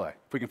 comes into play.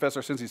 If we confess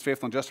our sins, He's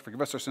faithful and just to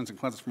forgive us our sins and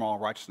cleanse us from all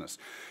unrighteousness.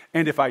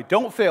 And if I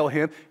don't fail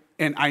Him,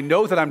 and I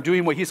know that I'm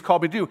doing what He's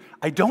called me to do,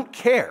 I don't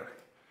care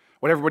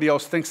what everybody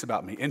else thinks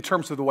about me in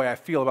terms of the way I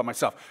feel about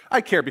myself.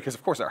 I care because,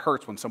 of course, it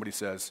hurts when somebody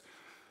says,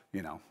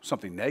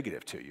 something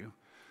negative to you.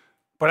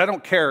 But I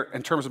don't care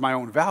in terms of my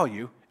own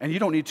value, and you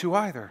don't need to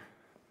either.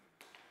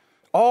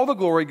 All the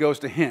glory goes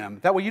to Him.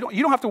 That way you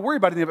don't have to worry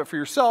about any of it for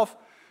yourself,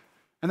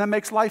 and that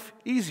makes life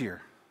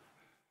easier.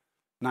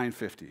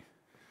 9:50.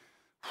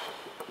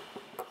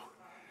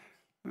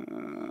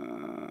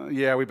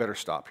 Yeah, we better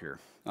stop here.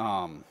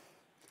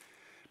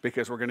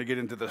 Because we're going to get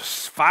into the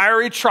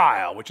fiery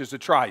trial, which is to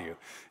try you.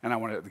 And I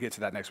want to get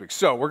to that next week.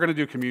 So we're going to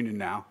do communion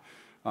now.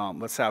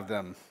 Let's have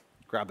them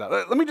grab that.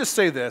 Let me just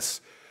say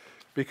this,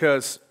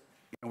 because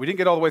we didn't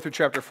get all the way through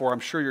chapter 4. I'm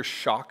sure you're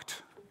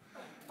shocked.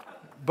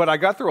 But I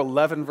got through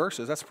 11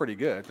 verses. That's pretty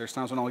good. There's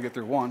times when I only get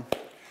through one.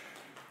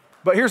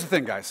 But here's the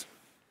thing, guys.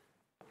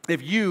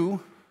 If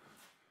you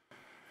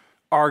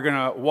are going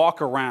to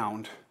walk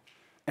around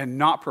and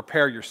not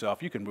prepare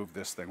yourself, you can move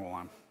this thing while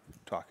I'm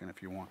talking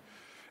if you want,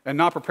 and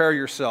not prepare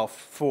yourself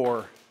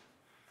for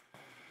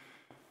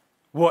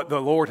what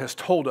the Lord has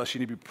told us you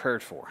need to be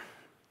prepared for,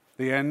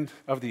 the end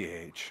of the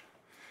age,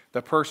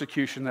 the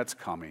persecution that's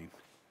coming,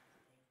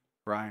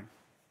 right?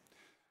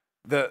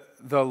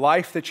 The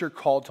life that you're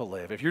called to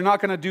live. If you're not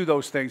going to do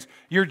those things,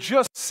 you're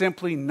just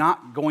simply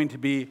not going to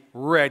be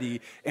ready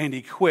and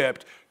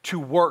equipped to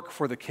work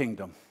for the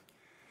kingdom.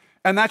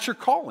 And that's your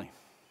calling.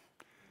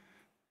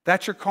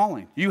 That's your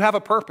calling. You have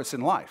a purpose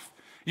in life.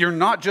 You're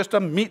not just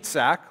a meat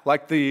sack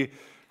like the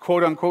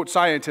quote-unquote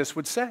scientists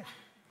would say.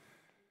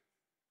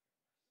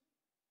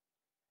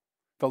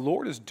 The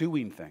Lord is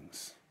doing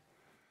things.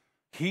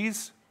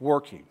 He's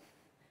working.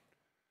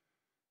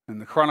 In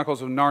the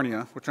Chronicles of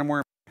Narnia, which I'm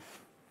wearing my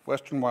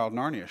Western Wild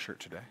Narnia shirt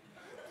today,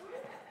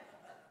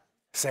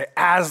 say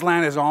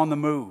Aslan is on the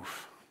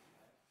move.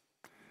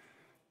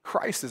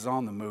 Christ is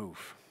on the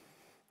move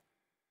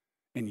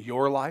in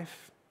your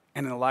life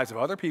and in the lives of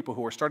other people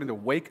who are starting to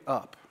wake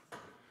up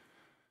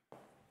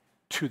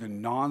to the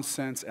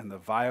nonsense and the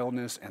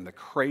vileness and the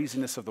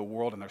craziness of the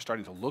world, and they're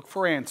starting to look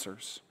for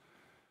answers.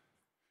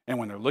 And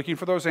when they're looking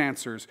for those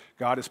answers,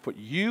 God has put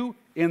you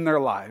in their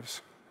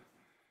lives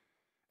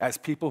as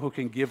people who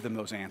can give them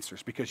those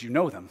answers because you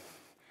know them,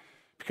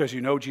 because you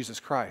know Jesus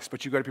Christ.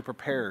 But you've got to be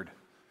prepared.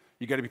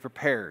 You've got to be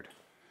prepared.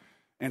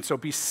 And so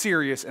be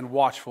serious and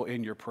watchful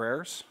in your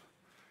prayers.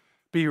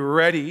 Be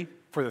ready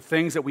for the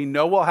things that we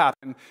know will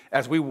happen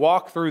as we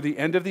walk through the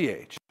end of the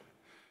age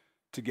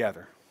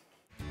together.